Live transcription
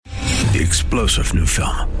The explosive new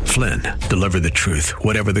film, Flynn, deliver the truth,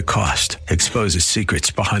 whatever the cost, exposes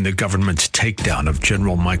secrets behind the government's takedown of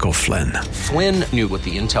General Michael Flynn. Flynn knew what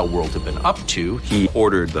the intel world had been up to. He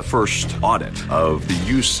ordered the first audit of the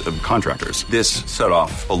use of contractors. This set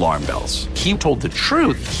off alarm bells. He told the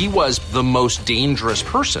truth. He was the most dangerous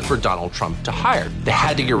person for Donald Trump to hire. They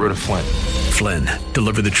had to get rid of Flynn. Flynn,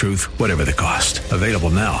 deliver the truth, whatever the cost. Available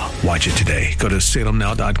now. Watch it today. Go to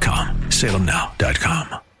salemnow.com.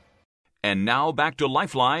 salemnow.com. And now back to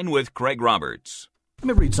Lifeline with Craig Roberts. Let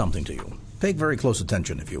me read something to you. Pay very close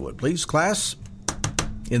attention, if you would, please. Class,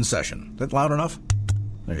 in session. Is that loud enough?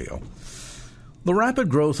 There you go. The rapid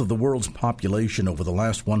growth of the world's population over the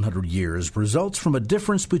last 100 years results from a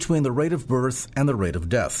difference between the rate of birth and the rate of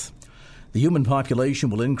death. The human population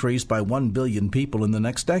will increase by 1 billion people in the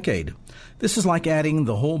next decade. This is like adding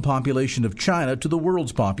the whole population of China to the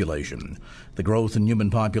world's population. The growth in human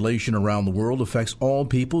population around the world affects all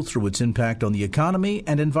people through its impact on the economy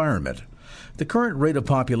and environment. The current rate of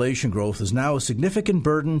population growth is now a significant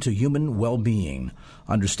burden to human well-being.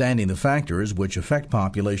 Understanding the factors which affect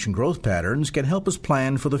population growth patterns can help us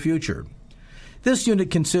plan for the future. This unit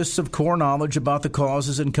consists of core knowledge about the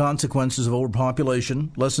causes and consequences of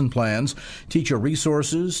overpopulation, lesson plans, teacher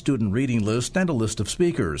resources, student reading list, and a list of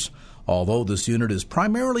speakers. Although this unit is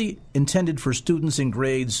primarily intended for students in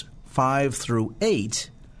grades 5 through 8,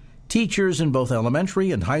 teachers in both elementary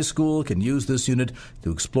and high school can use this unit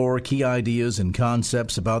to explore key ideas and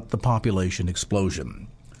concepts about the population explosion.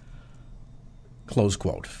 Close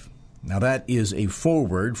quote. Now that is a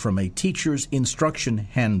foreword from a teacher's instruction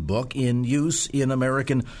handbook in use in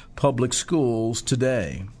American public schools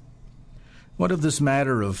today. What of this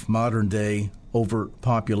matter of modern-day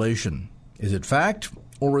overpopulation? Is it fact,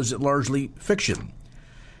 or is it largely fiction?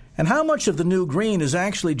 And how much of the new green is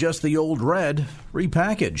actually just the old red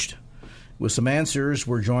repackaged? With some answers,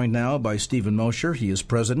 we're joined now by Stephen Mosher. He is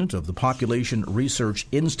president of the Population Research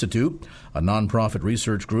Institute, a nonprofit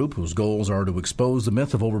research group whose goals are to expose the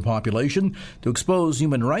myth of overpopulation, to expose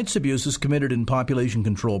human rights abuses committed in population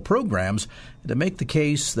control programs, and to make the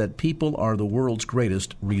case that people are the world's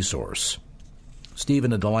greatest resource.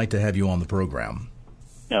 Stephen, a delight to have you on the program.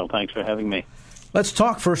 No, thanks for having me. Let's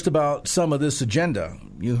talk first about some of this agenda.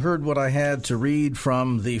 You heard what I had to read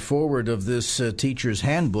from the foreword of this teacher's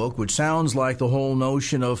handbook, which sounds like the whole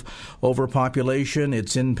notion of overpopulation,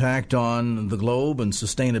 its impact on the globe, and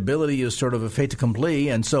sustainability is sort of a fait accompli.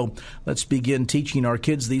 And so let's begin teaching our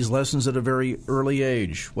kids these lessons at a very early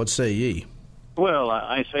age. What say ye? Well,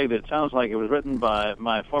 I say that it sounds like it was written by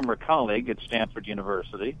my former colleague at Stanford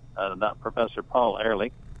University, Professor Paul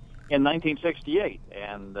Ehrlich, in 1968.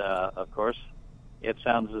 And, of course, it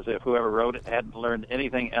sounds as if whoever wrote it hadn't learned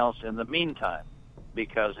anything else in the meantime,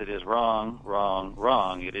 because it is wrong, wrong,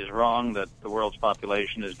 wrong. It is wrong that the world's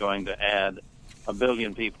population is going to add 1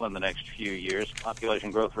 billion people in the next few years.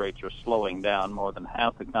 Population growth rates are slowing down. More than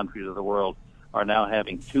half the countries of the world are now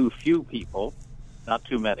having too few people, not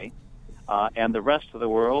too many. And the rest of the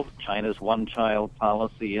world, China's one-child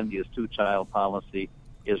policy, India's two-child policy,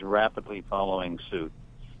 is rapidly following suit.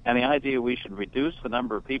 And the idea we should reduce the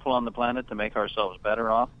number of people on the planet to make ourselves better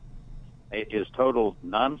off is total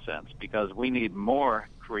nonsense, because we need more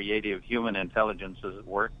creative human intelligences at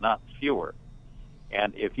work, not fewer.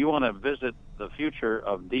 And if you want to visit the future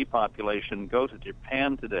of depopulation, go to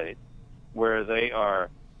Japan today, where they are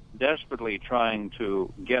desperately trying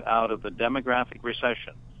to get out of the demographic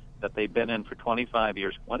recession that they've been in for 25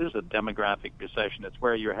 years. What is a demographic recession? It's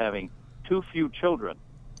where you're having too few children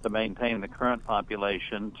to maintain the current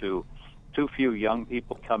population, to too few young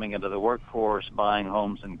people coming into the workforce, buying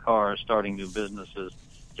homes and cars, starting new businesses.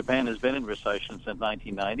 Japan has been in recession since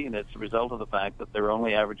 1990, and it's a result of the fact that they're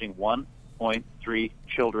only averaging 1.3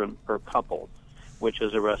 children per couple, which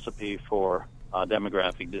is a recipe for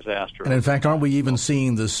demographic disaster. And in fact, aren't we even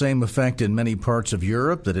seeing the same effect in many parts of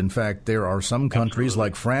Europe, that in fact there are some countries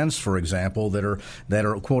like France, for example, that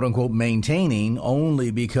are quote unquote maintaining only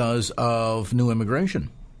because of new immigration?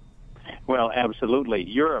 Well, absolutely.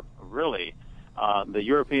 Europe, really, the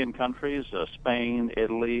European countries, Spain,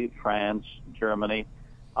 Italy, France, Germany,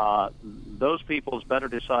 those peoples better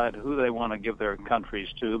decide who they want to give their countries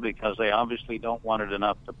to, because they obviously don't want it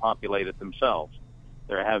enough to populate it themselves.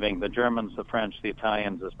 They're having, the Germans, the French, the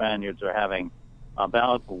Italians, the Spaniards are having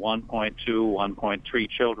about 1.2, 1.3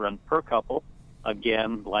 children per couple.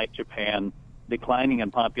 Again, like Japan, declining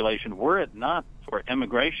in population. Were it not for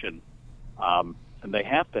immigration, and they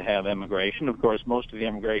have to have immigration. Of course, most of the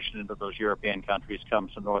immigration into those European countries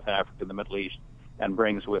comes from North Africa and the Middle East and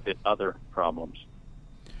brings with it other problems.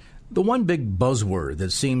 The one big buzzword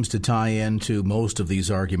that seems to tie into most of these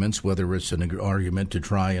arguments, whether it's an argument to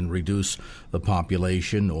try and reduce the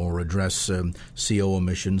population or address CO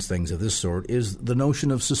emissions, things of this sort, is the notion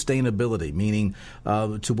of sustainability, meaning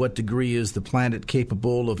to what degree is the planet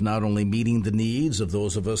capable of not only meeting the needs of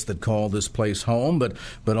those of us that call this place home,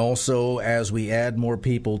 but also as we add more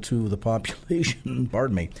people to the population,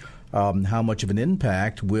 pardon me, how much of an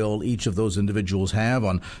impact will each of those individuals have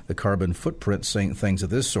on the carbon footprint, things of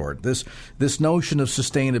this sort? This notion of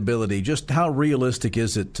sustainability, just how realistic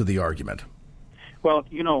is it to the argument? Well,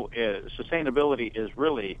 sustainability is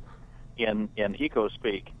really, in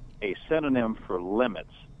eco-speak, a synonym for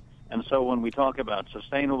limits. And so when we talk about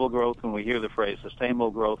sustainable growth, when we hear the phrase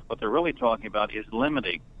sustainable growth, what they're really talking about is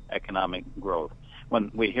limiting economic growth.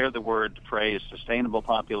 When we hear the phrase sustainable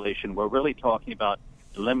population, we're really talking about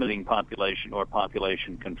limiting population or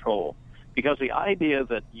population control. Because the idea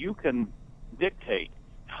that you can dictate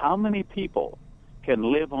how many people can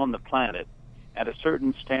live on the planet at a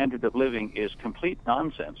certain standard of living is complete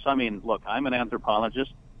nonsense. I mean, look, I'm an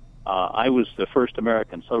anthropologist. I was the first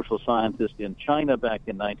American social scientist in China back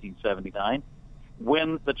in 1979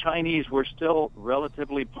 when the Chinese were still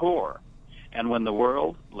relatively poor. And when the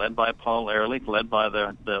world, led by Paul Ehrlich, led by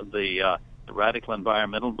the radical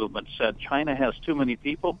environmental movement, said China has too many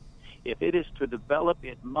people, if it is to develop,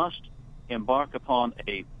 it must embark upon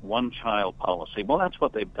a one-child policy. Well, that's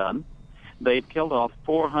what they've done. They've killed off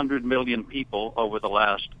 400 million people over the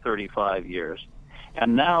last 35 years.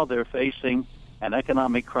 And now they're facing an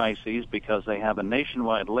economic crisis because they have a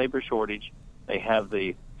nationwide labor shortage. They have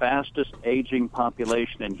the fastest aging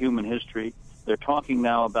population in human history. They're talking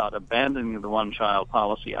now about abandoning the one-child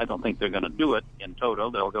policy. I don't think they're going to do it in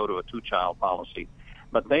total. They'll go to a two-child policy.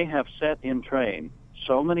 But they have set in train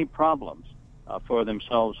so many problems for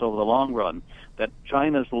themselves over the long run that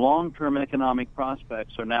China's long-term economic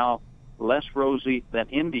prospects are now less rosy than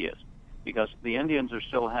India's, because the Indians are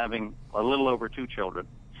still having a little over 2 children,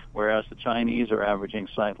 whereas the Chinese are averaging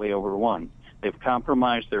slightly over 1. They've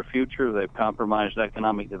compromised their future. They've compromised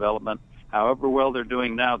economic development. However well they're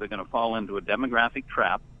doing now, they're going to fall into a demographic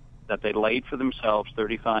trap that they laid for themselves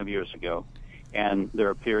 35 years ago, and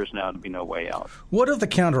there appears now to be no way out. What of the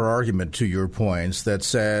counter-argument to your points that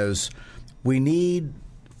says we need,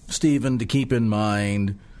 Stephen, to keep in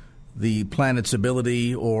mind the planet's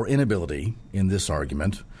ability or inability in this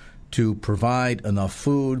argument to provide enough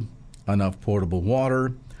food, enough potable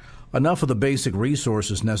water, enough of the basic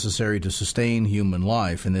resources necessary to sustain human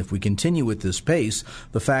life. And if we continue at this pace,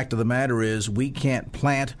 the fact of the matter is we can't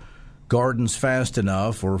plant gardens fast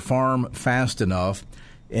enough or farm fast enough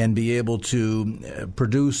and be able to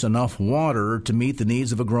produce enough water to meet the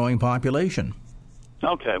needs of a growing population.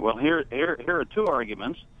 Okay, well, here are two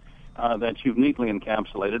arguments that you've neatly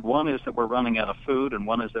encapsulated. One is that we're running out of food, and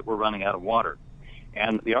one is that we're running out of water.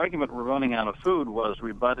 And the argument we're running out of food was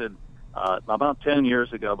rebutted about 10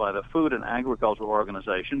 years ago by the Food and Agriculture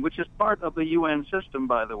Organization, which is part of the UN system,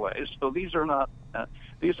 by the way. So these are not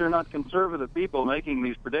conservative people making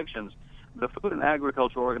these predictions. The Food and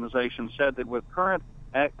Agriculture Organization said that with current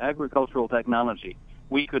agricultural technology,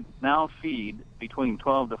 we could now feed between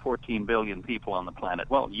 12 to 14 billion people on the planet.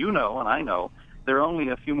 Well, you know, and I know, there are only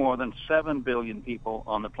a few more than 7 billion people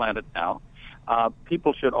on the planet now.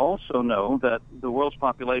 People should also know that the world's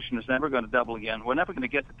population is never going to double again. We're never going to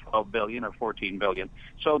get to 12 billion or 14 billion.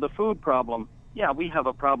 So the food problem, yeah, we have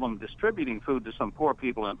a problem distributing food to some poor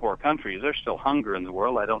people in poor countries. There's still hunger in the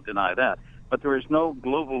world. I don't deny that. But there is no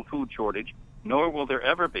global food shortage, nor will there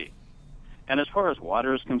ever be. And as far as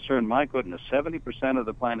water is concerned, my goodness, 70% of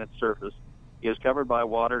the planet's surface is covered by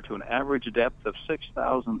water to an average depth of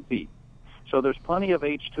 6,000 feet. So there's plenty of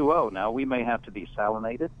H2O. Now, we may have to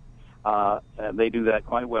desalinate it. They do that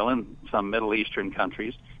quite well in some Middle Eastern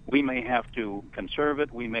countries. We may have to conserve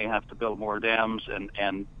it. We may have to build more dams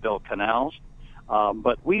and build canals.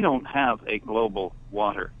 But we don't have a global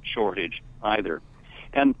water shortage either.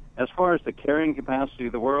 And as far as the carrying capacity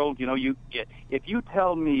of the world, you know, if you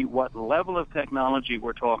tell me what level of technology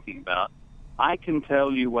we're talking about, I can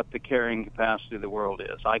tell you what the carrying capacity of the world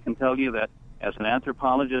is. I can tell you that as an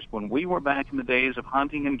anthropologist, when we were back in the days of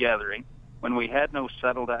hunting and gathering, when we had no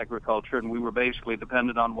settled agriculture and we were basically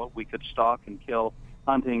dependent on what we could stalk and kill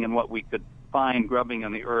hunting and what we could find grubbing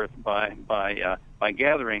on the earth by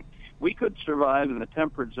gathering, we could survive in the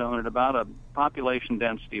temperate zone at about a population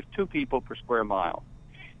density of 2 people per square mile.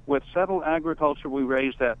 With settled agriculture, we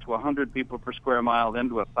raised that to 100 people per square mile, then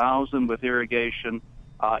to 1,000 with irrigation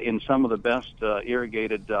in some of the best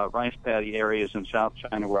irrigated rice paddy areas in South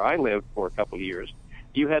China where I lived for a couple of years.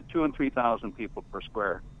 You had 2,000 and 3,000 people per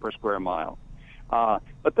square mile.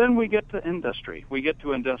 But then we get to industry. We get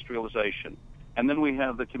to industrialization. And then we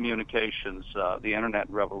have the communications, the Internet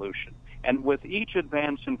revolution. And with each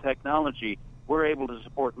advance in technology, we're able to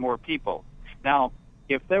support more people. Now,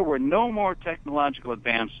 if there were no more technological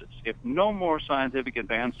advances, if no more scientific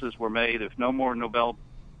advances were made, if no more Nobel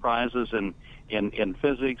Prizes in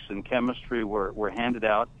physics and chemistry were handed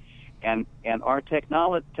out, and our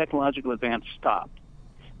technological advance stopped,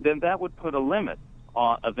 then that would put a limit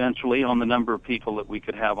eventually on the number of people that we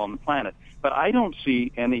could have on the planet. But I don't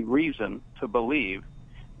see any reason to believe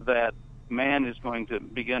that man is going to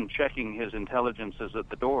begin checking his intelligences at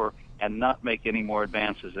the door and not make any more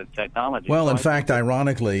advances in technology. Well, in fact,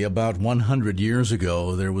 ironically, about 100 years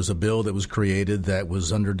ago, there was a bill that was created that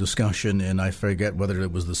was under discussion, and I forget whether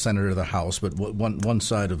it was the Senate or the House, but one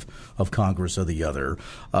side of Congress or the other,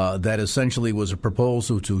 that essentially was a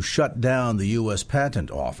proposal to shut down the U.S. Patent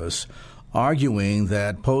Office, arguing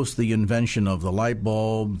that post the invention of the light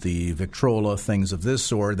bulb, the Victrola, things of this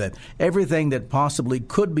sort, that everything that possibly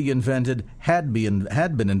could be invented had been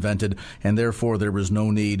invented, and therefore there was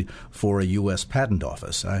no need for a U.S. Patent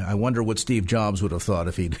Office. I wonder what Steve Jobs would have thought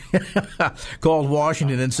if he'd called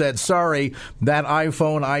Washington and said, sorry, that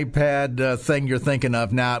iPhone, iPad thing you're thinking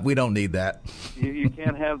of, we don't need that. You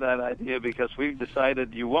can't have that idea because we've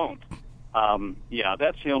decided you won't.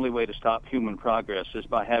 That's the only way to stop human progress is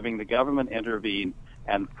by having the government intervene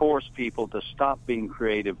and force people to stop being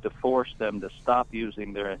creative, to force them to stop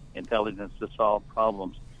using their intelligence to solve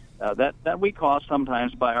problems that we cause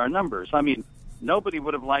sometimes by our numbers. I mean, nobody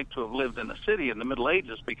would have liked to have lived in a city in the Middle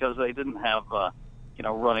Ages because they didn't have,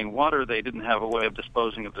 running water. They didn't have a way of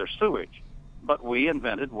disposing of their sewage. But we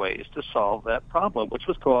invented ways to solve that problem, which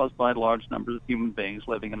was caused by large numbers of human beings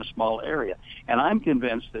living in a small area. And I'm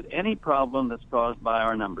convinced that any problem that's caused by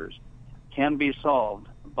our numbers can be solved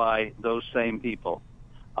by those same people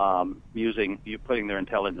putting their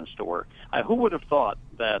intelligence to work. Who would have thought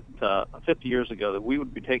that 50 years ago that we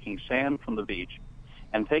would be taking sand from the beach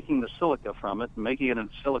and taking the silica from it and making it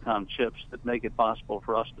into silicon chips that make it possible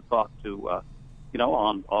for us to talk to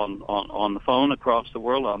on the phone across the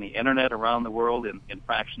world, on the Internet around the world in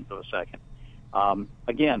fractions of a second.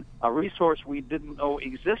 Again, a resource we didn't know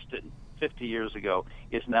existed 50 years ago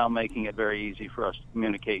is now making it very easy for us to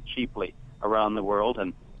communicate cheaply around the world.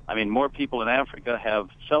 And, I mean, more people in Africa have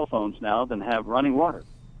cell phones now than have running water.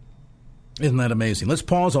 Isn't that amazing? Let's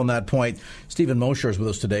pause on that point. Stephen Mosher is with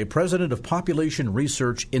us today, president of Population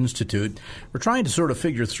Research Institute. We're trying to sort of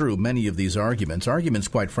figure through many of these arguments,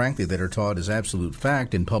 quite frankly, that are taught as absolute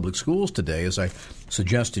fact in public schools today, as I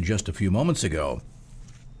suggested just a few moments ago.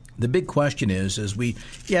 The big question is I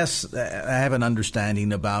have an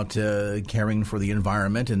understanding about caring for the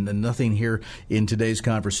environment, and nothing here in today's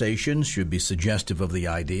conversation should be suggestive of the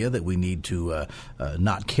idea that we need to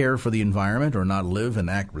not care for the environment or not live and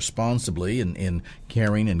act responsibly in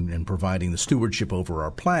caring and providing the stewardship over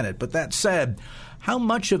our planet. But that said, how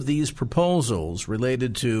much of these proposals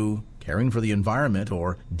related to caring for the environment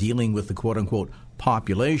or dealing with the quote-unquote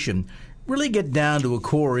population really get down to a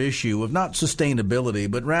core issue of not sustainability,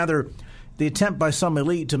 but rather the attempt by some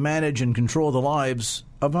elite to manage and control the lives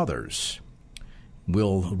of others?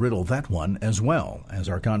 We'll riddle that one as well as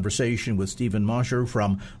our conversation with Stephen Mosher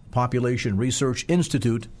from Population Research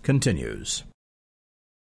Institute continues.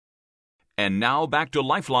 And now back to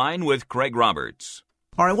Lifeline with Craig Roberts.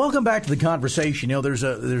 All right, welcome back to the conversation. There's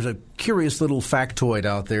a curious little factoid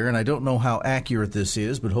out there, and I don't know how accurate this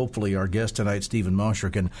is, but hopefully our guest tonight, Stephen Mosher,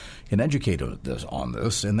 can educate us on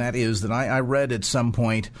this, and that is that I read at some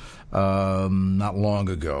point not long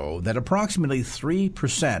ago that approximately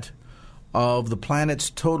 3% of the planet's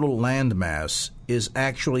total land mass is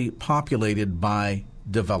actually populated by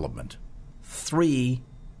development. 3%.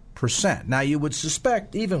 Now, you would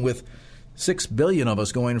suspect, even with 6 billion of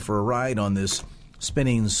us going for a ride on this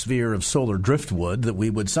spinning sphere of solar driftwood, that we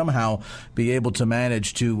would somehow be able to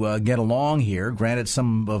manage to get along here. Granted,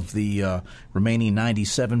 some of the remaining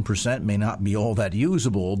 97% may not be all that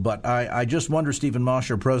usable, but I just wonder, Stephen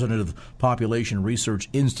Mosher, president of the Population Research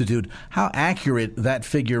Institute, how accurate that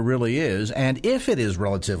figure really is, and if it is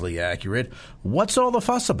relatively accurate, what's all the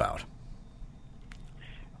fuss about?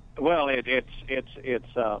 Well,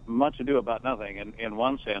 it's much ado about nothing in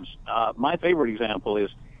one sense. My favorite example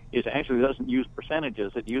is actually doesn't use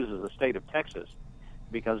percentages. It uses the state of Texas,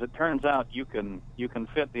 because it turns out you can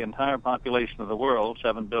fit the entire population of the world,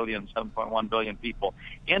 7.1 billion people,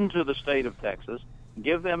 into the state of Texas,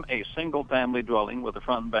 give them a single-family dwelling with a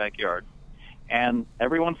front and backyard, and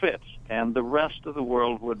everyone fits, and the rest of the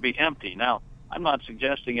world would be empty. Now, I'm not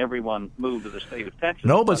suggesting everyone move to the state of Texas.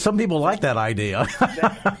 No, but some people like that idea.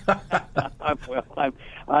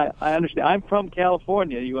 I understand. I'm from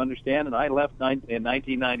California, you understand, and I left in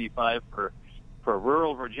 1995 for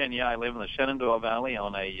rural Virginia. I live in the Shenandoah Valley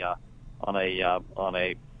on a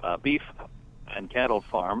beef and cattle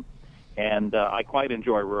farm, and I quite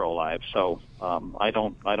enjoy rural life. So I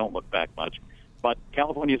don't look back much. But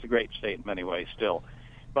California is a great state in many ways still.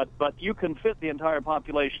 But you can fit the entire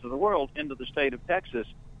population of the world into the state of Texas,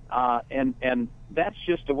 and that's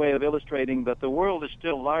just a way of illustrating that the world is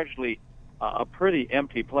still largely a pretty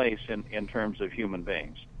empty place in terms of human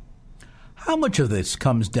beings. How much of this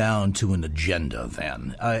comes down to an agenda,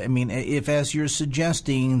 then? I mean, if, as you're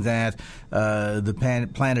suggesting, that the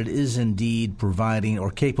planet is indeed providing or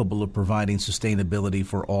capable of providing sustainability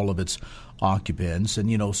for all of its occupants,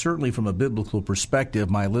 and, certainly from a biblical perspective,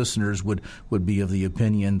 my listeners would be of the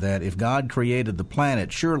opinion that if God created the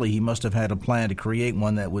planet, surely he must have had a plan to create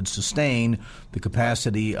one that would sustain the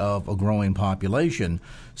capacity of a growing population.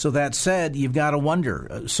 So that said, you've got to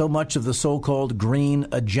wonder, so much of the so-called green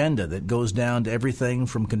agenda that goes down to everything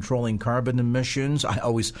from controlling carbon emissions. I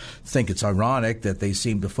always think it's ironic that they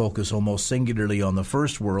seem to focus almost singularly on the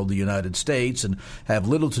first world, the United States, and have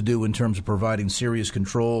little to do in terms of providing serious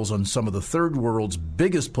controls on some of the third world's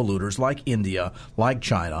biggest polluters like India, like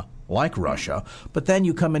China, like Russia. But then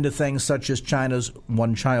you come into things such as China's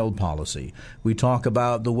one-child policy. We talk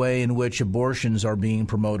about the way in which abortions are being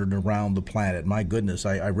promoted around the planet. My goodness,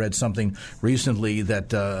 I read something recently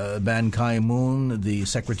that Ban Ki-moon, the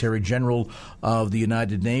Secretary General of the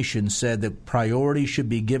United Nations, said that priority should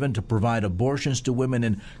be given to provide abortions to women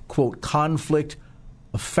in, quote,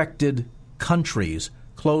 conflict-affected countries,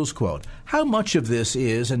 close quote. How much of this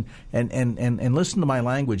is, and listen to my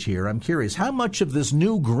language here, I'm curious, how much of this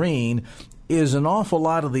new green is an awful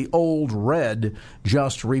lot of the old red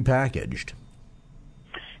just repackaged?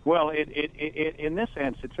 Well, in this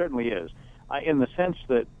sense, it certainly is. In the sense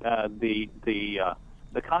that the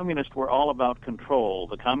communists were all about control.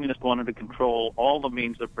 The communists wanted to control all the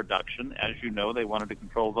means of production. As you know, they wanted to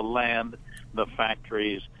control the land, the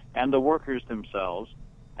factories, and the workers themselves.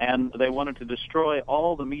 And they wanted to destroy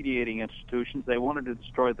all the mediating institutions. They wanted to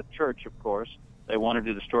destroy the church, of course. They wanted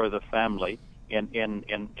to destroy the family. In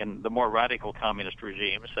the more radical communist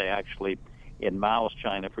regimes, they actually, in Mao's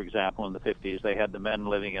China, for example, in the 50s, they had the men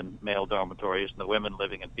living in male dormitories and the women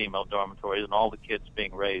living in female dormitories, and all the kids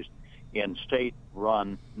being raised in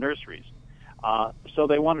state-run nurseries. So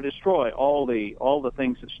they want to destroy all the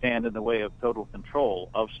things that stand in the way of total control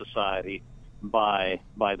of society by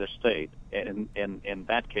the state, in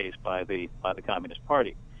that case by the Communist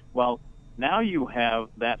Party. Well, now you have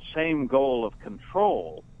that same goal of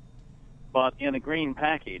control, but in a green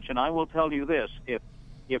package. And I will tell you this: if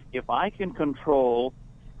I can control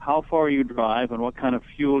how far you drive and what kind of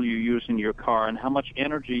fuel you use in your car and how much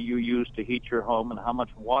energy you use to heat your home and how much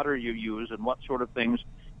water you use and what sort of things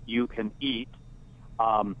you can eat,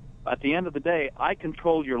 at the end of the day, I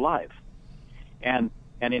control your life. And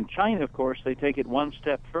in China, of course, they take it one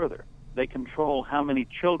step further. They control how many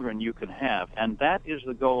children you can have, and that is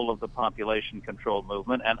the goal of the population control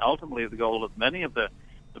movement, and ultimately the goal of many of the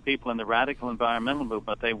people in the radical environmental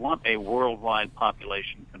movement. They want a worldwide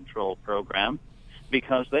population control program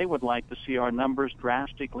because they would like to see our numbers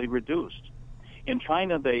drastically reduced. In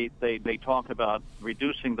China, they talk about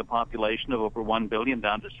reducing the population of over 1 billion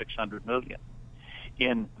down to 600 million.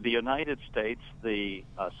 In the United States,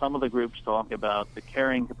 some of the groups talk about the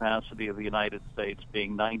carrying capacity of the United States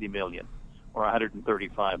being 90 million or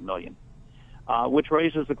 135 million, which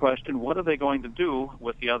raises the question, what are they going to do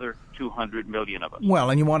with the other 200 million of us? Well,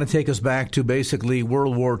 and you want to take us back to basically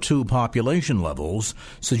World War II population levels,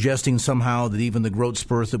 suggesting somehow that even the growth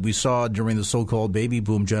spurt that we saw during the so-called baby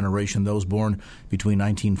boom generation, those born between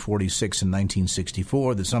 1946 and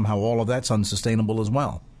 1964, that somehow all of that's unsustainable as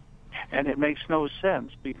well. And it makes no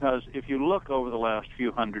sense because if you look over the last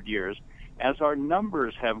few hundred years, as our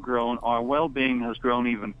numbers have grown, our well-being has grown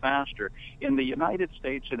even faster. In the United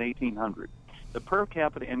States in 1800, the per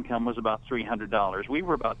capita income was about $300. We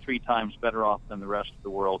were about 3 times better off than the rest of the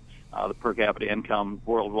world. The per capita income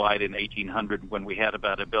worldwide in 1800, when we had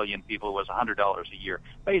about 1 billion people, was $100 a year,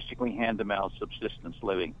 basically hand-to-mouth subsistence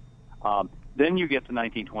living. Then you get to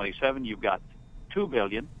 1927, you've got 2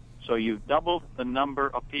 billion. So you've doubled the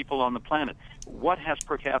number of people on the planet. What has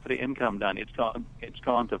per capita income done? It's gone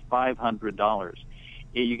to $500.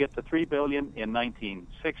 You get to 3 billion in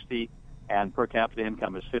 1960, and per capita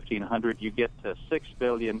income is $1,500. You get to 6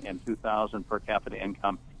 billion in 2000. Per capita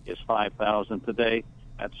income is $5,000 today.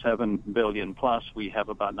 At 7 billion plus, we have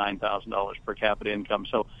about $9,000 per capita income.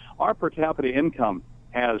 So our per capita income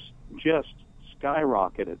has just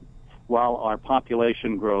skyrocketed while our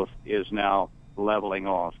population growth is now leveling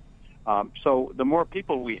off. So the more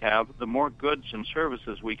people we have, the more goods and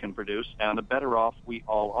services we can produce, and the better off we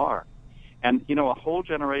all are. And, you know, a whole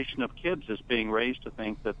generation of kids is being raised to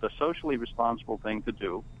think that the socially responsible thing to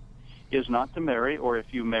do is not to marry, or if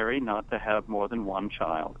you marry, not to have more than one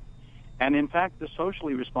child. And in fact, the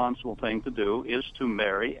socially responsible thing to do is to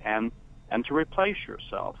marry and to replace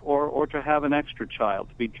yourself, or to have an extra child,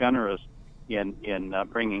 to be generous in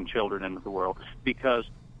bringing children into the world, because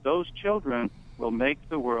those children will make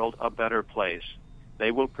the world a better place. They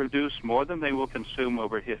will produce more than they will consume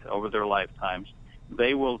over their lifetimes.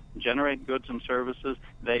 They will generate goods and services.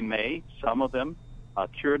 They may, some of them,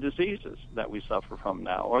 cure diseases that we suffer from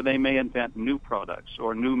now, or they may invent new products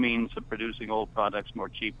or new means of producing old products more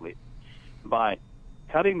cheaply. By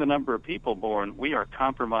cutting the number of people born, we are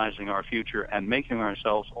compromising our future and making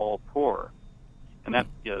ourselves all poorer. And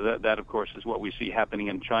that, of course, is what we see happening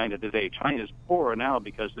in China today. China is poorer now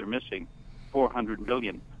because they're missing 400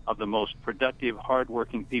 million of the most productive,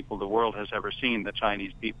 hardworking people the world has ever seen, the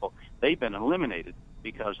Chinese people. They've been eliminated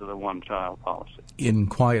because of the one-child policy. In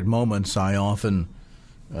quiet moments, I often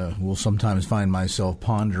will sometimes find myself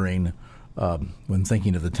pondering, when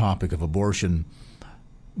thinking of the topic of abortion,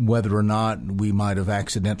 whether or not we might have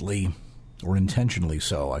accidentally, or intentionally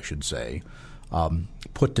so, I should say,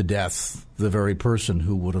 put to death the very person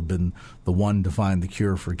who would have been the one to find the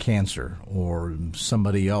cure for cancer, or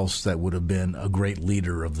somebody else that would have been a great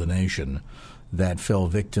leader of the nation that fell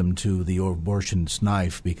victim to the abortionist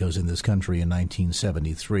knife, because in this country in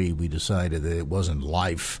 1973 we decided that it wasn't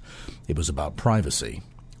life, it was about privacy.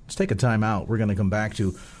 Let's take a time out. We're going to come back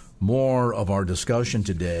to more of our discussion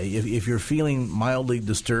today. If you're feeling mildly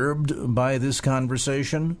disturbed by this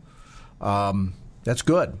conversation, that's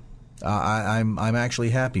good. I'm actually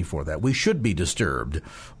happy for that. We should be disturbed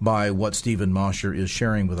by what Stephen Mosher is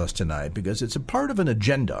sharing with us tonight, because it's a part of an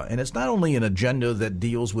agenda, and it's not only an agenda that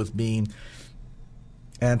deals with being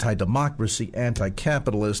anti-democracy,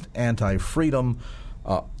 anti-capitalist, anti-freedom,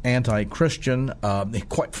 anti-Christian. It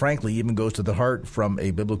quite frankly even goes to the heart from a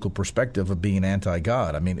biblical perspective of being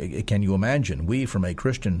anti-God. I mean, can you imagine? We, from a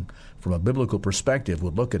biblical perspective,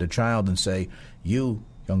 would look at a child and say, you,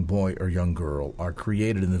 young boy or young girl, are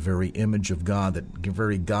created in the very image of God, that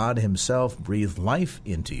very God himself breathed life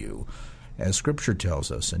into you, as Scripture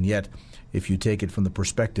tells us. And yet, if you take it from the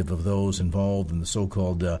perspective of those involved in the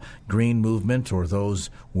so-called green movement, or those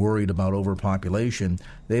worried about overpopulation,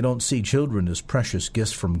 they don't see children as precious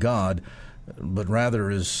gifts from God, but rather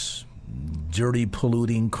as dirty,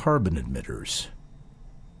 polluting carbon emitters.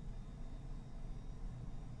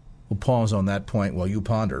 We'll pause on that point while you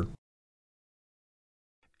ponder.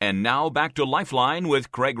 And now back to Lifeline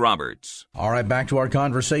with Craig Roberts. All right, back to our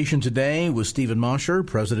conversation today with Stephen Mosher,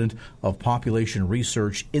 president of Population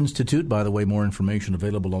Research Institute. By the way, more information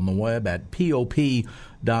available on the web at pop.org.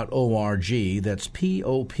 That's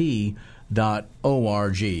pop.org.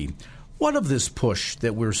 What of this push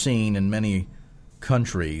that we're seeing in many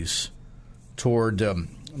countries toward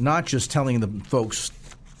not just telling the folks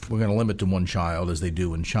we're going to limit to one child, as they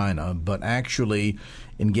do in China, but actually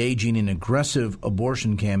engaging in aggressive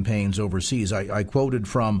abortion campaigns overseas? I quoted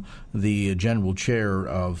from the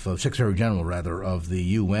Secretary General of the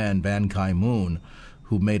UN, Ban Ki-moon,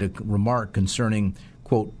 who made a remark concerning,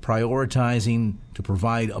 quote, prioritizing to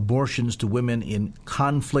provide abortions to women in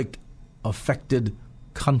conflict-affected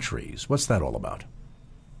countries. What's that all about?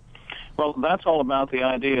 Well, that's all about the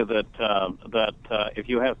idea that if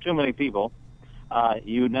you have too many people,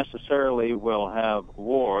 you necessarily will have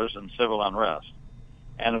wars and civil unrest.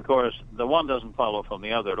 And, of course, the one doesn't follow from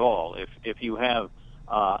the other at all. If you have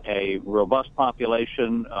a robust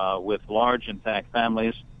population with large, intact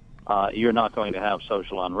families, you're not going to have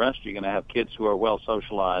social unrest. You're going to have kids who are well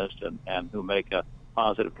socialized and who make a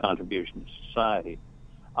positive contribution to society.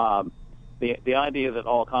 The idea that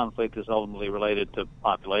all conflict is ultimately related to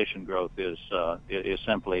population growth is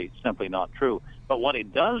simply not true. But what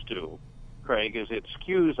it does do, Craig, is it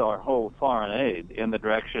skews our whole foreign aid in the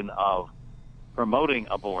direction of promoting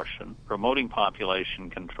abortion, promoting population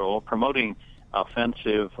control, promoting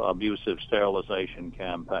offensive, abusive sterilization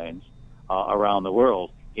campaigns around the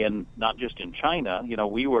world. Not just in China. You know,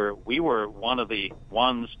 we were one of the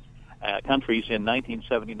countries in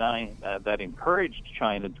 1979 that encouraged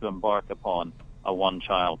China to embark upon a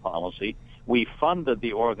one-child policy. We funded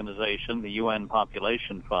the organization, the UN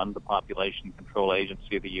Population Fund, the Population Control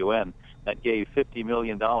Agency of the UN, that gave $50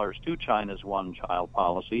 million to China's one-child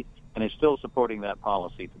policy, and is still supporting that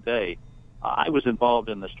policy today. I was involved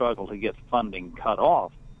in the struggle to get funding cut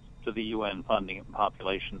off to the UN Funding and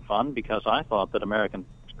Population Fund, because I thought that American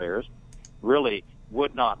taxpayers really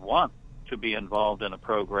would not want to be involved in a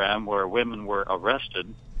program where women were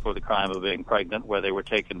arrested for the crime of being pregnant, where they were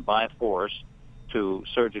taken by force to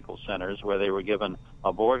surgical centers, where they were given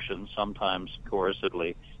abortions, sometimes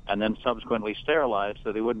coercively, and then subsequently sterilized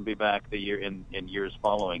so they wouldn't be back in years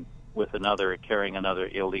following with carrying another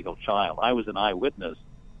illegal child. I was an eyewitness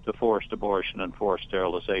to forced abortion and forced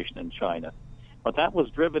sterilization in China. But that was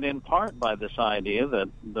driven in part by this idea that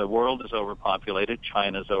the world is overpopulated,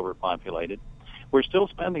 China's overpopulated. We're still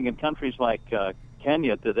spending in countries like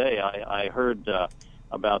Kenya today. I heard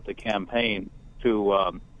about the campaign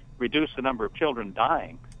to reduce the number of children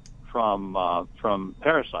dying from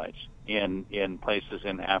parasites in places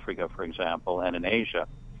in Africa, for example, and in Asia.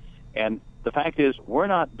 And the fact is, we're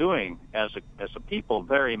not doing as a people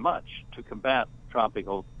very much to combat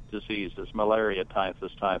tropical diseases, malaria,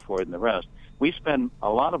 typhus, typhoid, and the rest. We spend a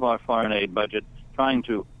lot of our foreign aid budget trying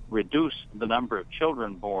to reduce the number of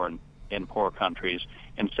children born in poor countries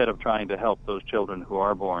instead of trying to help those children who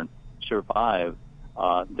are born survive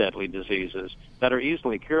deadly diseases that are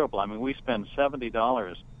easily curable. I mean, we spend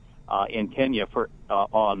 $70 in Kenya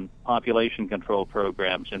on population control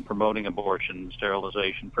programs and promoting abortion and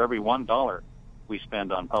sterilization for every $1 we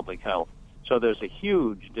spend on public health. So there's a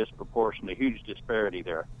huge disproportion, a huge disparity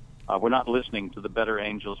there. We're not listening to the better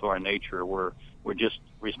angels of our nature. We're just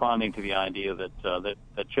responding to the idea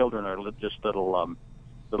that children are just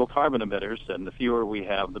little carbon emitters, and the fewer we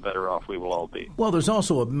have, the better off we will all be. Well, there's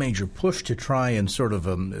also a major push to try and sort of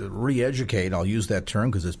re-educate, I'll use that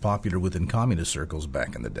term because it's popular within communist circles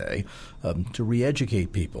back in the day, to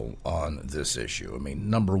re-educate people on this issue. I mean,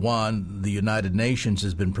 number one, the United Nations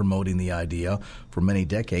has been promoting the idea for many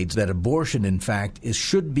decades that abortion, in fact,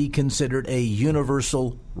 should be considered a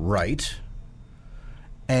universal right.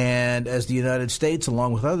 And as the United States,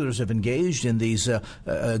 along with others, have engaged in these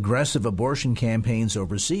aggressive abortion campaigns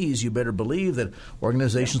overseas, you better believe that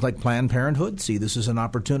organizations like Planned Parenthood see this as an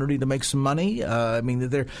opportunity to make some money. I mean,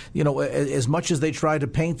 they're, as much as they try to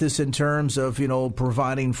paint this in terms of,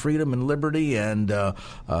 providing freedom and liberty and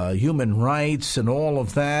human rights and all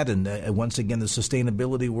of that, and once again, the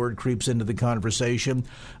sustainability word creeps into the conversation.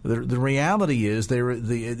 The reality is,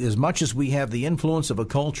 as much as we have the influence of a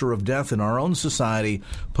culture of death in our own society,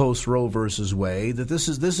 post Roe versus Wade, that this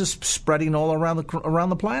is spreading all around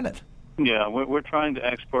the planet. Yeah, we're trying to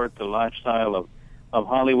export the lifestyle of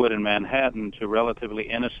Hollywood and Manhattan to relatively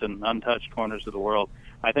innocent, untouched corners of the world.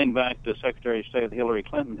 I think back to Secretary of State Hillary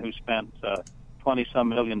Clinton, who spent $20-some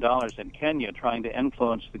million in Kenya trying to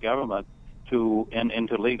influence the government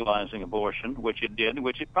into legalizing abortion, which it did,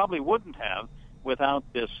 which it probably wouldn't have without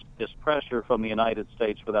this pressure from the United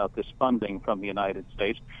States, without this funding from the United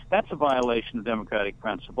States. That's a violation of democratic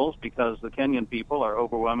principles because the Kenyan people are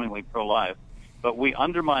overwhelmingly pro-life. But we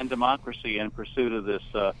undermine democracy in pursuit of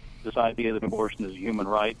this idea that abortion is a human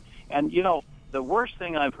right. And, the worst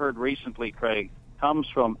thing I've heard recently, Craig, comes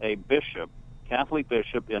from a bishop, Catholic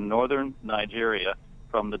bishop in northern Nigeria,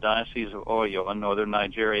 from the Diocese of Oyo in northern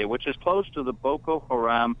Nigeria, which is close to the Boko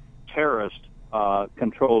Haram terrorist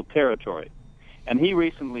controlled territory. And he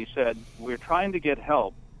recently said, we're trying to get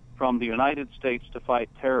help from the United States to fight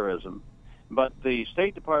terrorism, but the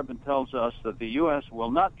State Department tells us that the U.S. will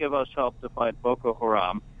not give us help to fight Boko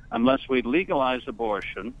Haram unless we legalize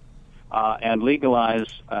abortion and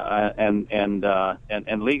legalize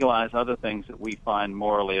and legalize other things that we find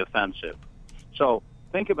morally offensive. So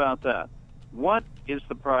think about that. What is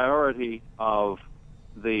the priority of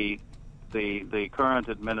the current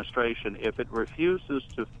administration if it refuses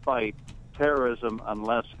to fight terrorism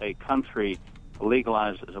unless a country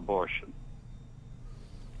legalizes abortion?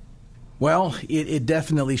 Well, it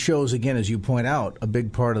definitely shows, again, as you point out, a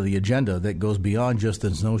big part of the agenda that goes beyond just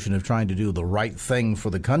this notion of trying to do the right thing for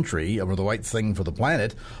the country or the right thing for the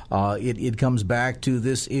planet. It comes back to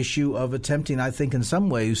this issue of attempting, I think, in some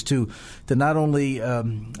ways to not only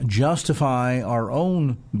justify our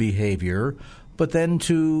own behavior, but then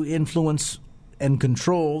to influence and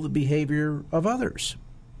control the behavior of others.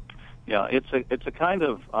 Yeah, it's a kind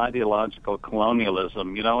of ideological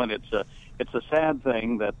colonialism, and it's a sad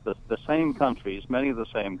thing that the same countries, many of the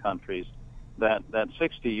same countries that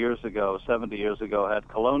 60 years ago, 70 years ago had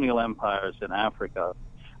colonial empires in Africa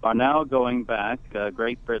are now going back,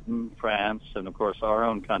 Great Britain, France, and of course our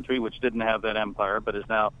own country, which didn't have that empire but is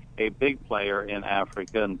now a big player in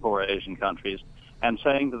Africa and poor Asian countries, and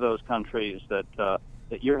saying to those countries that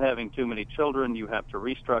you're having too many children, you have to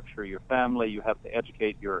restructure your family, you have to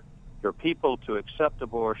educate your people to accept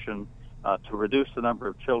abortion, to reduce the number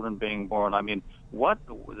of children being born. I mean,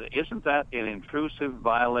 isn't that an intrusive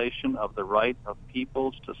violation of the right of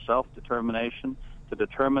peoples to self-determination, to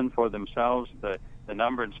determine for themselves the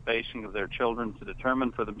number and spacing of their children to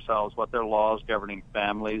determine for themselves what their laws governing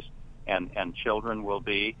families and children will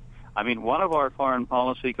be. I mean, one of our foreign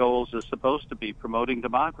policy goals is supposed to be promoting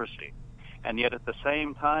democracy. And yet at the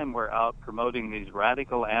same time, we're out promoting these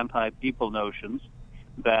radical anti-people notions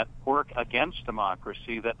that work against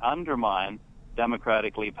democracy, that undermine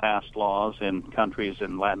democratically passed laws in countries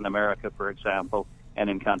in Latin America, for example, and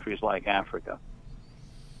in countries like Africa.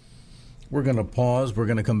 We're going to pause. We're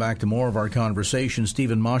going to come back to more of our conversation.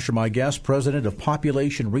 Stephen Mosher, my guest, president of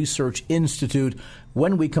Population Research Institute.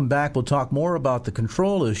 When we come back, we'll talk more about the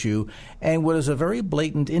control issue and what is a very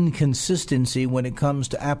blatant inconsistency when it comes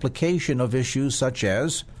to application of issues such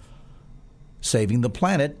as saving the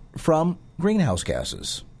planet from greenhouse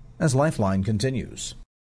gases, as Lifeline continues.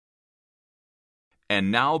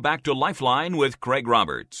 And now back to Lifeline with Craig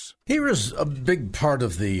Roberts. Here is a big part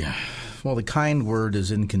of the kind word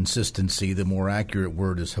is inconsistency. The more accurate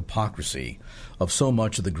word is hypocrisy of so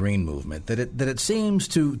much of the green movement, that it seems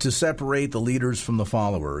to separate the leaders from the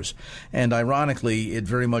followers. And ironically, it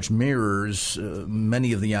very much mirrors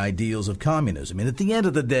many of the ideals of communism. And at the end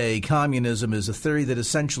of the day, communism is a theory that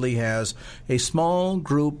essentially has a small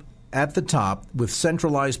group at the top with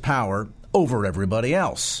centralized power over everybody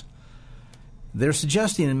else. They're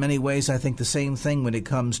suggesting in many ways, I think, the same thing when it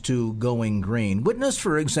comes to going green. Witness,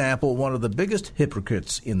 for example, one of the biggest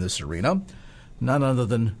hypocrites in this arena, none other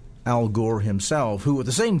than Al Gore himself, who at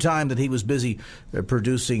the same time that he was busy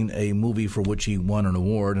producing a movie for which he won an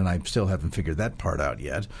award, and I still haven't figured that part out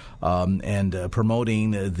yet, and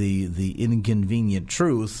promoting the inconvenient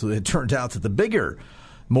truth, it turned out that the bigger,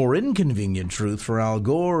 more inconvenient truth for Al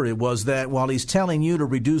Gore, it was that while he's telling you to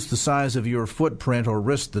reduce the size of your footprint or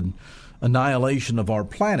risk the annihilation of our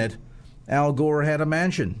planet, Al Gore had a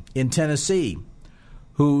mansion in Tennessee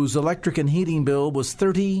whose electric and heating bill was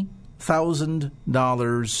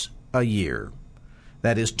 $30,000 a year.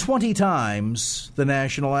 That is 20 times the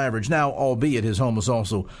national average. Now, albeit his home was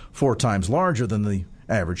also 4 times larger than the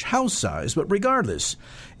average house size, but regardless,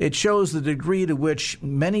 it shows the degree to which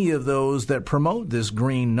many of those that promote this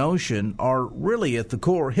green notion are really at the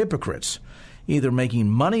core hypocrites, either making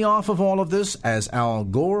money off of all of this, as Al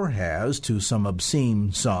Gore has to some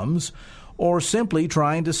obscene sums, or simply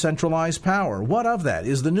trying to centralize power. What of that?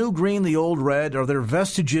 Is the new green the old red? Are there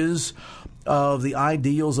vestiges of the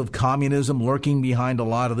ideals of communism lurking behind a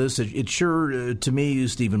lot of this? It sure, to me,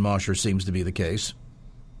 Stephen Mosher, seems to be the case.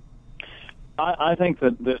 I think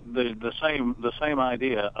that the same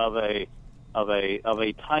idea of a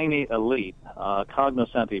tiny elite,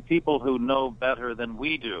 cognoscenti, people who know better than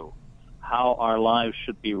we do how our lives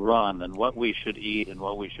should be run and what we should eat and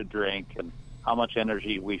what we should drink and how much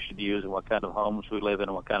energy we should use and what kind of homes we live in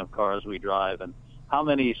and what kind of cars we drive and how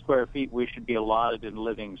many square feet we should be allotted in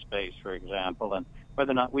living space, for example, and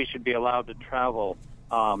whether or not we should be allowed to travel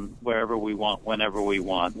wherever we want, whenever we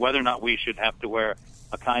want, whether or not we should have to wear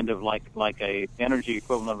a kind of like a energy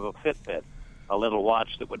equivalent of a Fitbit, a little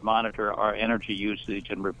watch that would monitor our energy usage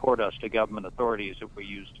and report us to government authorities if we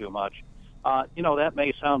use too much. That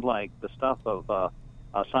may sound like the stuff of a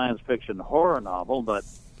science fiction horror novel, but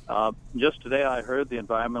just today I heard the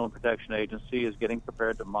Environmental Protection Agency is getting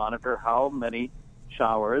prepared to monitor how many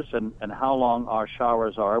showers and how long our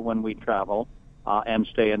showers are when we travel and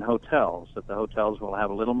stay in hotels, that the hotels will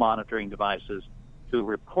have little monitoring devices to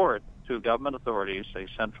report to government authorities, a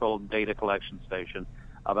central data collection station,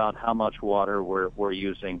 about how much water we're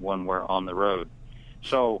using when we're on the road.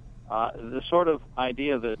 So the sort of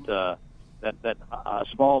idea that a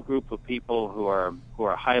small group of people who are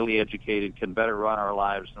highly educated can better run our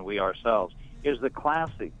lives than we ourselves is the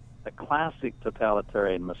classic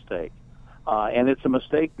totalitarian mistake. And it's a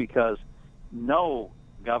mistake because no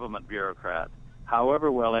government bureaucrat,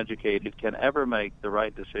 however well educated, can ever make the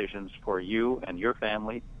right decisions for you and your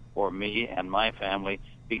family or me and my family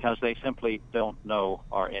because they simply don't know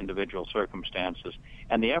our individual circumstances.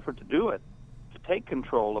 And the effort to do it, to take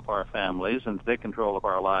control of our families and to take control of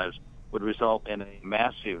our lives, would result in a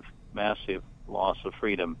massive, massive loss of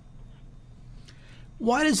freedom.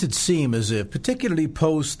 Why does it seem as if, particularly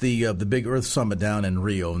post the big Earth Summit down in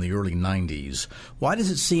Rio in the early 90s, why does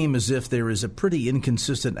it seem as if there is a pretty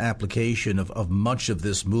inconsistent application of much of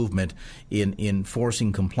this movement in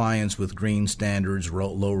forcing compliance with green standards,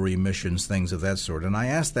 lower emissions, things of that sort? And I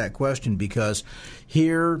ask that question because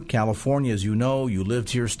here, California, as you know, you lived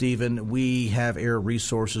here, Stephen, we have air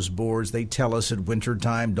resources boards. They tell us at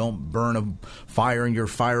wintertime, don't burn a fire in your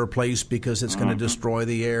fireplace because it's going to destroy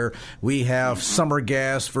the air. We have summer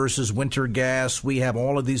gas versus winter gas. We have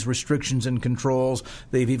all of these restrictions and controls.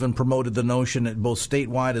 They've even promoted the notion that both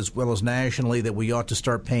statewide as well as nationally that we ought to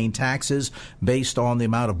start paying taxes based on the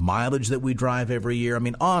amount of mileage that we drive every year. I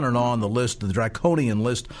mean, on and on the list, the draconian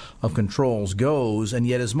list of controls goes. And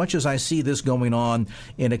yet, as much as I see this going on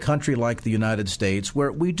in a country like the United States,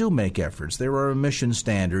 where we do make efforts, there are emission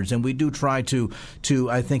standards, and we do try to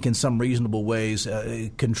I think, in some reasonable ways,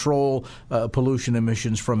 control pollution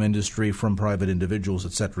emissions from industry, from private individuals,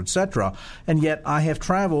 et cetera, et cetera. And yet I have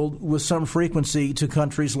traveled with some frequency to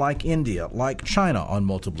countries like India, like China on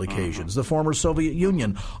multiple occasions, the former Soviet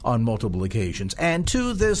Union on multiple occasions. And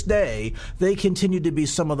to this day, they continue to be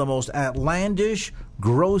some of the most outlandish,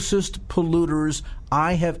 grossest polluters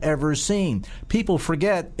I have ever seen. People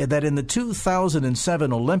forget that in the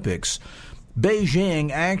 2007 Olympics,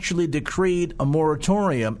 Beijing actually decreed a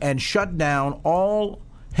moratorium and shut down all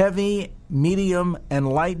heavy, medium, and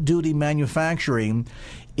light-duty manufacturing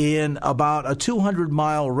in about a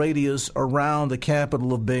 200-mile radius around the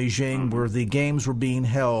capital of Beijing, where the games were being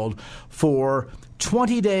held, for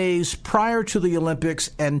 20 days prior to the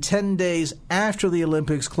Olympics and 10 days after the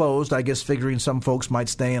Olympics closed, I guess figuring some folks might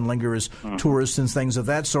stay and linger as tourists and things of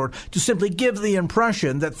that sort, to simply give the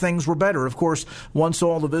impression that things were better. Of course, once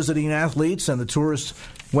all the visiting athletes and the tourists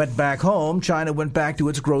went back home, China went back to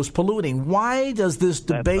its gross polluting. Why does this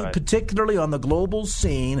debate, particularly on the global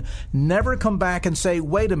scene, never come back and say,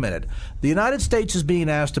 wait a minute, the United States is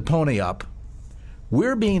being asked to pony up,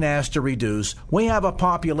 we're being asked to reduce. We have a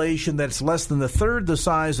population that's less than a third the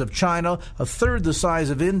size of China, a third the size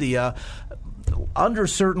of India, under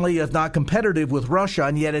certainly, if not competitive with Russia,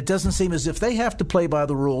 and yet it doesn't seem as if they have to play by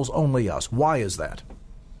the rules, only us. Why is that?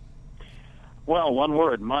 Well, one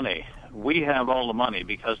word, money. We have all the money,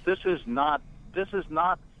 because this is not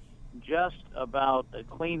just about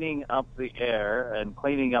cleaning up the air and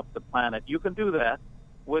cleaning up the planet. You can do that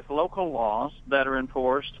with local laws that are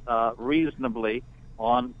enforced reasonably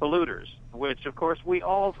on polluters, which, of course, we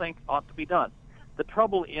all think ought to be done. The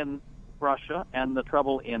trouble in Russia and the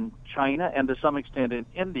trouble in China and to some extent in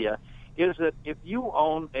India is that if you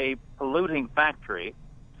own a polluting factory,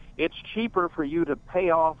 it's cheaper for you to pay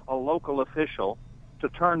off a local official to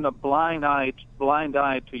turn the blind eye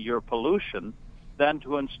to your pollution than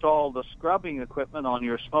to install the scrubbing equipment on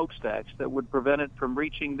your smokestacks that would prevent it from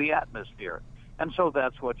reaching the atmosphere. And so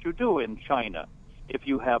that's what you do in China. If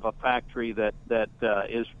you have a factory that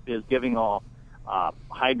is giving off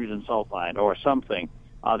hydrogen sulfide or something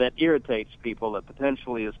that irritates people, that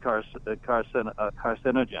potentially is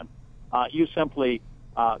carcinogen, you simply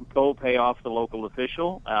go pay off the local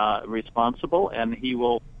official responsible, and he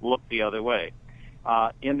will look the other way.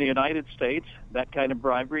 In the United States, that kind of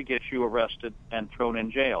bribery gets you arrested and thrown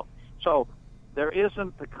in jail. So there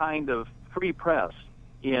isn't the kind of free press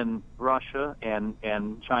in Russia and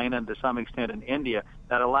China and to some extent in India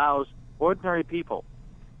that allows ordinary people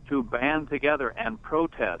to band together and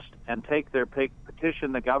protest and take their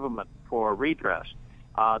petition the government for redress.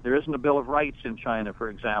 There isn't a Bill of Rights in China, for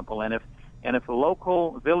example, and if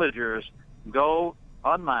local villagers go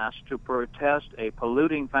en masse to protest a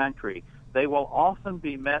polluting factory, they will often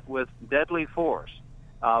be met with deadly force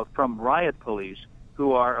from riot police,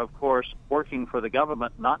 who are, of course, working for the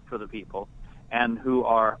government, not for the people, and who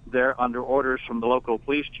are there under orders from the local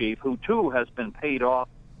police chief, who too has been paid off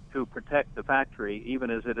to protect the factory, even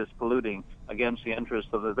as it is polluting, against the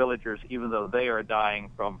interests of the villagers, even though they are dying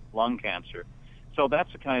from lung cancer. So that's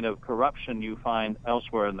the kind of corruption you find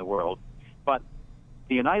elsewhere in the world. But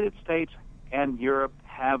the United States and Europe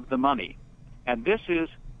have the money, and this is,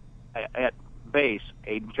 at base,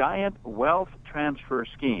 a giant wealth transfer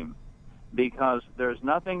scheme, because there's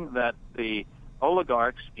nothing that the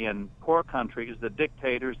oligarchs in poor countries, the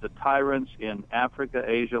dictators, the tyrants in Africa,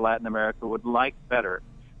 Asia, Latin America would like better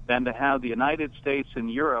than to have the United States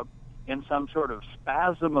and Europe, in some sort of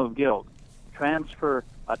spasm of guilt, transfer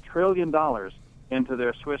 $1 trillion into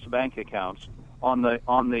their Swiss bank accounts on the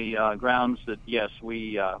grounds that, yes,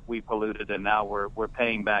 we polluted, and now we're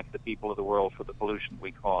paying back the people of the world for the pollution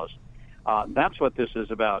we caused. That's what this is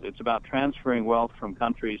about. It's about transferring wealth from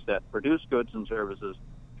countries that produce goods and services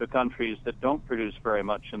to countries that don't produce very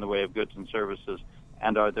much in the way of goods and services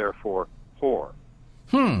and are therefore poor.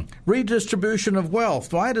 Redistribution of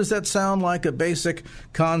wealth. Why does that sound like a basic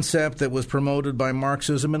concept that was promoted by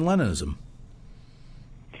Marxism and Leninism?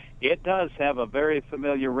 It does have a very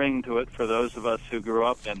familiar ring to it for those of us who grew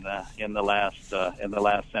up in the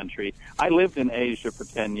last century. I lived in Asia for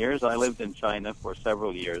 10 years. I lived in China for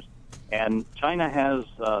several years, and China has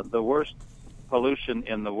the worst pollution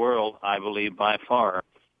in the world, I believe, by far.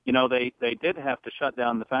 You know, they did have to shut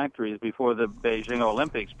down the factories before the Beijing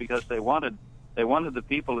Olympics because they wanted They wanted the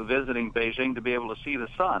people visiting Beijing to be able to see the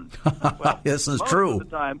sun. Well, this is true.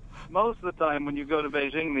 Most of the time when you go to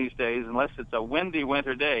Beijing these days, unless it's a windy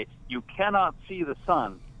winter day, you cannot see the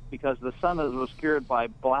sun because the sun is obscured by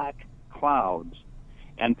black clouds.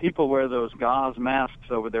 And people wear those gauze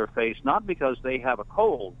masks over their face, not because they have a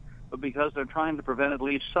cold, but because they're trying to prevent at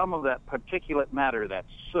least some of that particulate matter, that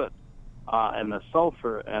soot, and the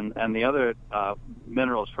sulfur and the other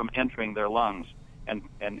minerals from entering their lungs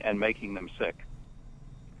and making them sick.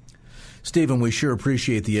 Stephen, we sure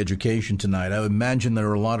appreciate the education tonight. I imagine there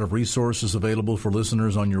are a lot of resources available for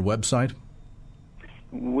listeners on your website.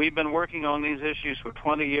 We've been working on these issues for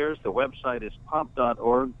 20 years. The website is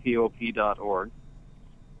pop.org, pop.org.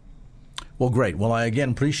 Well, great. Well, I again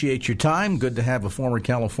appreciate your time. Good to have a former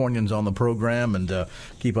Californians on the program, and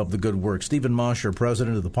keep up the good work. Stephen Mosher,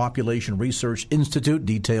 president of the Population Research Institute.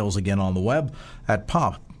 Details again on the web at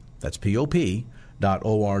pop. That's pop.org.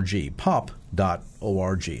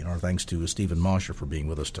 Pop.org. And our thanks to Stephen Mosher for being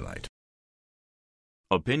with us tonight.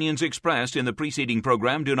 Opinions expressed in the preceding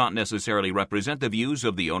program do not necessarily represent the views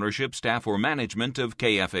of the ownership, staff, or management of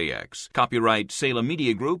KFAX. Copyright Salem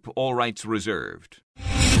Media Group, all rights reserved.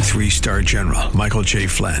 3-star General Michael J.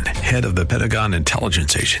 Flynn, head of the Pentagon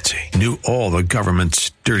Intelligence Agency, knew all the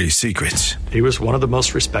government's dirty secrets. He was one of the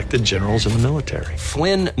most respected generals in the military.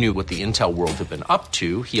 Flynn knew what the intel world had been up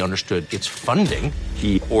to. He understood its funding.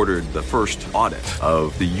 He ordered the first audit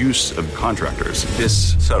of the use of contractors.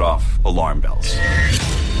 This set off alarm bells.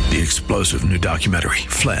 The explosive new documentary,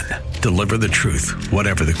 Flynn, Deliver the Truth,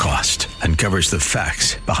 Whatever the Cost, uncovers the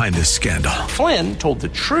facts behind this scandal. Flynn told the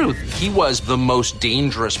truth. He was the most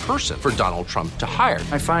dangerous person for Donald Trump to hire.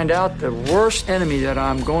 I find out the worst enemy that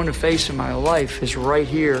I'm going to face in my life is right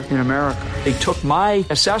here in America. They took my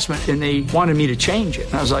assessment and they wanted me to change it.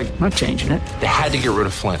 And I was like, I'm not changing it. They had to get rid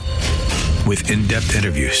of Flynn. With in-depth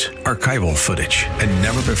interviews, archival footage, and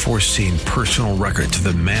never-before-seen personal records of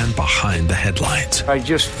the man behind the headlines. I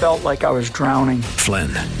just felt like I was drowning. Flynn,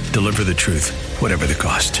 Deliver the Truth, Whatever the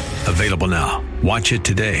Cost. Available now. Watch it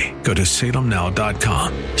today. Go to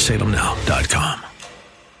salemnow.com. salemnow.com.